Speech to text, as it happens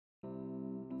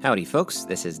Howdy folks,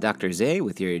 this is Dr. Zay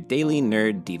with your Daily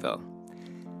Nerd Devo.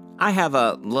 I have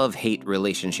a love-hate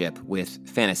relationship with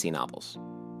fantasy novels.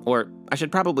 Or I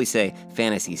should probably say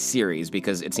fantasy series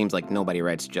because it seems like nobody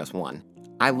writes just one.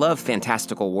 I love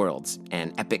fantastical worlds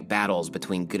and epic battles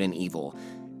between good and evil,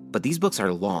 but these books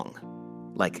are long,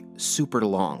 like super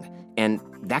long, and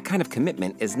that kind of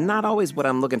commitment is not always what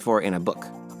I'm looking for in a book.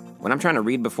 When I'm trying to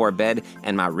read before bed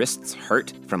and my wrists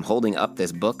hurt from holding up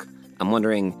this book, I'm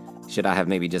wondering, should I have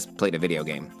maybe just played a video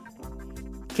game?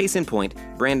 Case in point,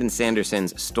 Brandon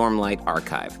Sanderson's Stormlight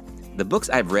Archive. The books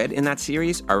I've read in that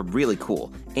series are really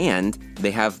cool, and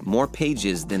they have more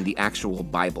pages than the actual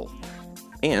Bible.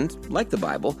 And, like the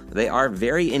Bible, they are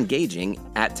very engaging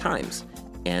at times,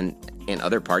 and in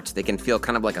other parts they can feel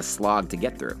kind of like a slog to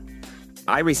get through.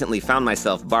 I recently found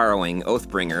myself borrowing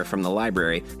Oathbringer from the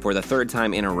library for the third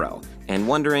time in a row, and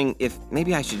wondering if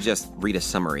maybe I should just read a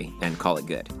summary and call it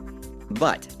good.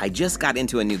 But I just got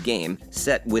into a new game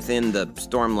set within the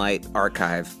Stormlight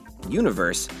Archive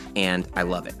universe, and I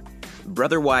love it.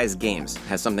 Brotherwise Games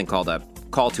has something called a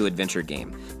Call to Adventure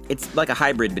game. It's like a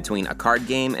hybrid between a card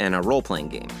game and a role-playing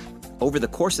game. Over the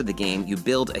course of the game, you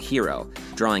build a hero,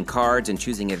 drawing cards and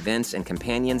choosing events and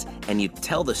companions, and you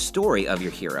tell the story of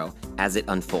your hero as it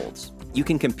unfolds. You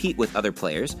can compete with other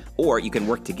players, or you can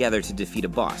work together to defeat a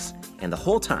boss. And the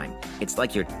whole time, it's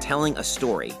like you're telling a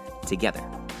story together.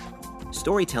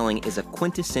 Storytelling is a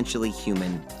quintessentially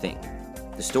human thing.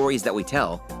 The stories that we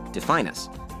tell define us.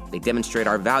 They demonstrate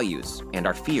our values and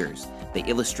our fears. They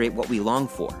illustrate what we long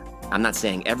for. I'm not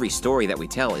saying every story that we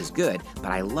tell is good, but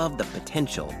I love the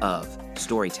potential of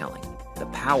storytelling, the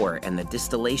power and the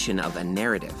distillation of a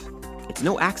narrative. It's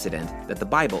no accident that the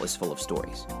Bible is full of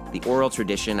stories. The oral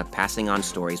tradition of passing on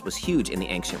stories was huge in the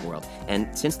ancient world,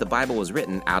 and since the Bible was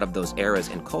written out of those eras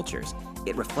and cultures,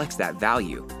 it reflects that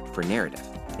value for narrative.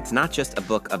 It's not just a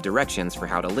book of directions for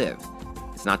how to live.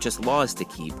 It's not just laws to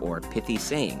keep or pithy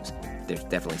sayings. There's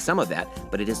definitely some of that,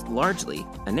 but it is largely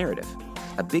a narrative,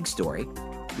 a big story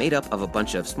made up of a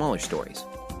bunch of smaller stories.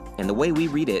 And the way we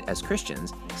read it as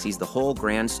Christians sees the whole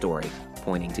grand story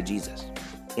pointing to Jesus.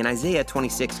 In Isaiah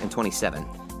 26 and 27,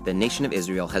 the nation of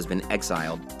Israel has been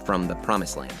exiled from the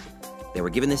Promised Land. They were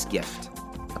given this gift,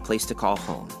 a place to call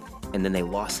home, and then they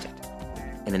lost it.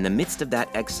 And in the midst of that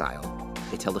exile,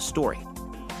 they tell a story.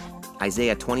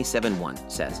 Isaiah 27:1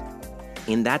 says,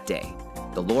 "In that day,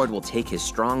 the Lord will take his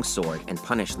strong sword and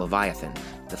punish Leviathan,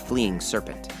 the fleeing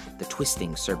serpent, the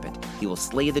twisting serpent. He will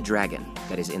slay the dragon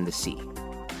that is in the sea."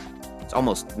 It's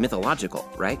almost mythological,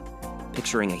 right?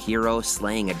 Picturing a hero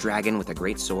slaying a dragon with a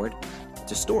great sword.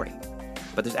 It's a story.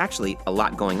 But there's actually a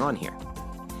lot going on here.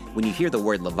 When you hear the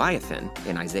word Leviathan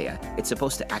in Isaiah, it's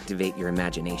supposed to activate your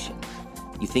imagination.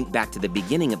 You think back to the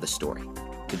beginning of the story,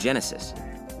 to Genesis,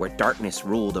 where darkness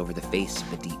ruled over the face of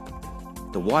the deep.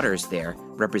 The waters there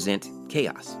represent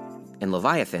chaos, and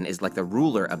Leviathan is like the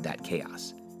ruler of that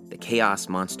chaos, the chaos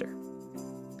monster.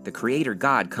 The Creator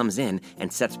God comes in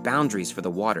and sets boundaries for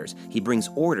the waters. He brings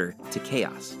order to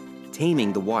chaos,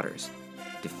 taming the waters,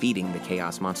 defeating the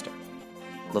chaos monster.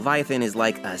 Leviathan is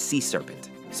like a sea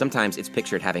serpent. Sometimes it's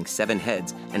pictured having 7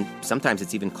 heads, and sometimes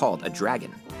it's even called a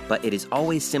dragon. But it is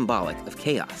always symbolic of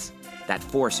chaos, that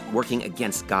force working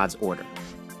against God's order.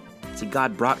 See,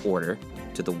 God brought order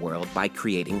to the world by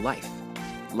creating life.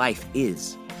 Life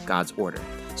is God's order.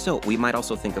 So we might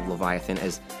also think of Leviathan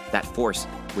as that force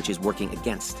which is working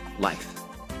against life.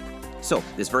 So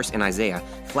this verse in Isaiah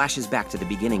flashes back to the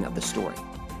beginning of the story,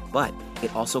 but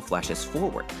it also flashes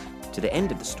forward to the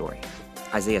end of the story.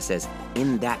 Isaiah says,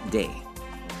 "In that day,"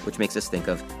 which makes us think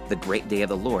of the great day of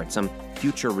the Lord, some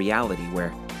future reality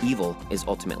where evil is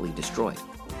ultimately destroyed.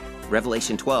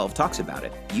 Revelation 12 talks about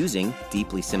it, using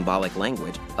deeply symbolic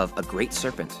language of a great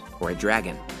serpent or a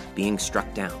dragon being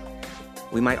struck down.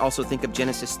 We might also think of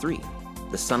Genesis 3.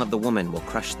 The son of the woman will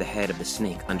crush the head of the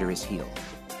snake under his heel.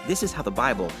 This is how the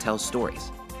Bible tells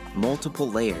stories. Multiple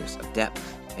layers of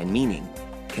depth and meaning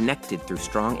connected through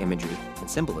strong imagery and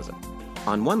symbolism.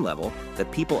 On one level, the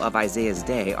people of Isaiah's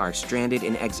day are stranded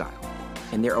in exile,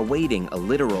 and they're awaiting a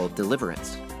literal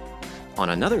deliverance.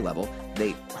 On another level,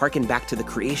 they hearken back to the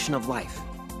creation of life,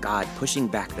 God pushing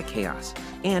back the chaos.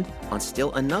 And on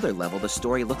still another level, the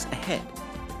story looks ahead,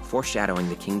 foreshadowing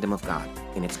the kingdom of God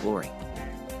in its glory.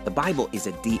 The Bible is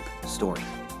a deep story.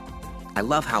 I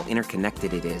love how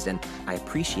interconnected it is, and I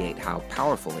appreciate how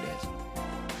powerful it is.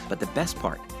 But the best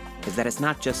part is that it's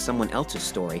not just someone else's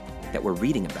story that we're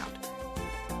reading about.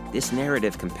 This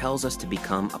narrative compels us to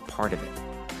become a part of it,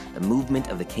 the movement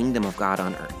of the kingdom of God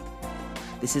on earth.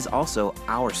 This is also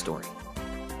our story,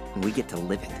 and we get to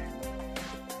live it.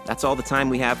 That's all the time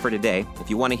we have for today. If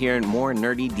you want to hear more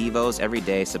nerdy devos every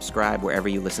day, subscribe wherever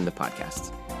you listen to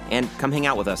podcasts. And come hang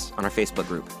out with us on our Facebook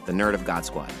group, The Nerd of God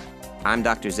Squad. I'm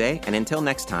Dr. Zay, and until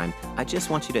next time, I just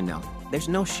want you to know there's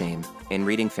no shame in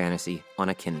reading fantasy on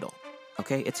a Kindle.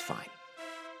 Okay? It's fine.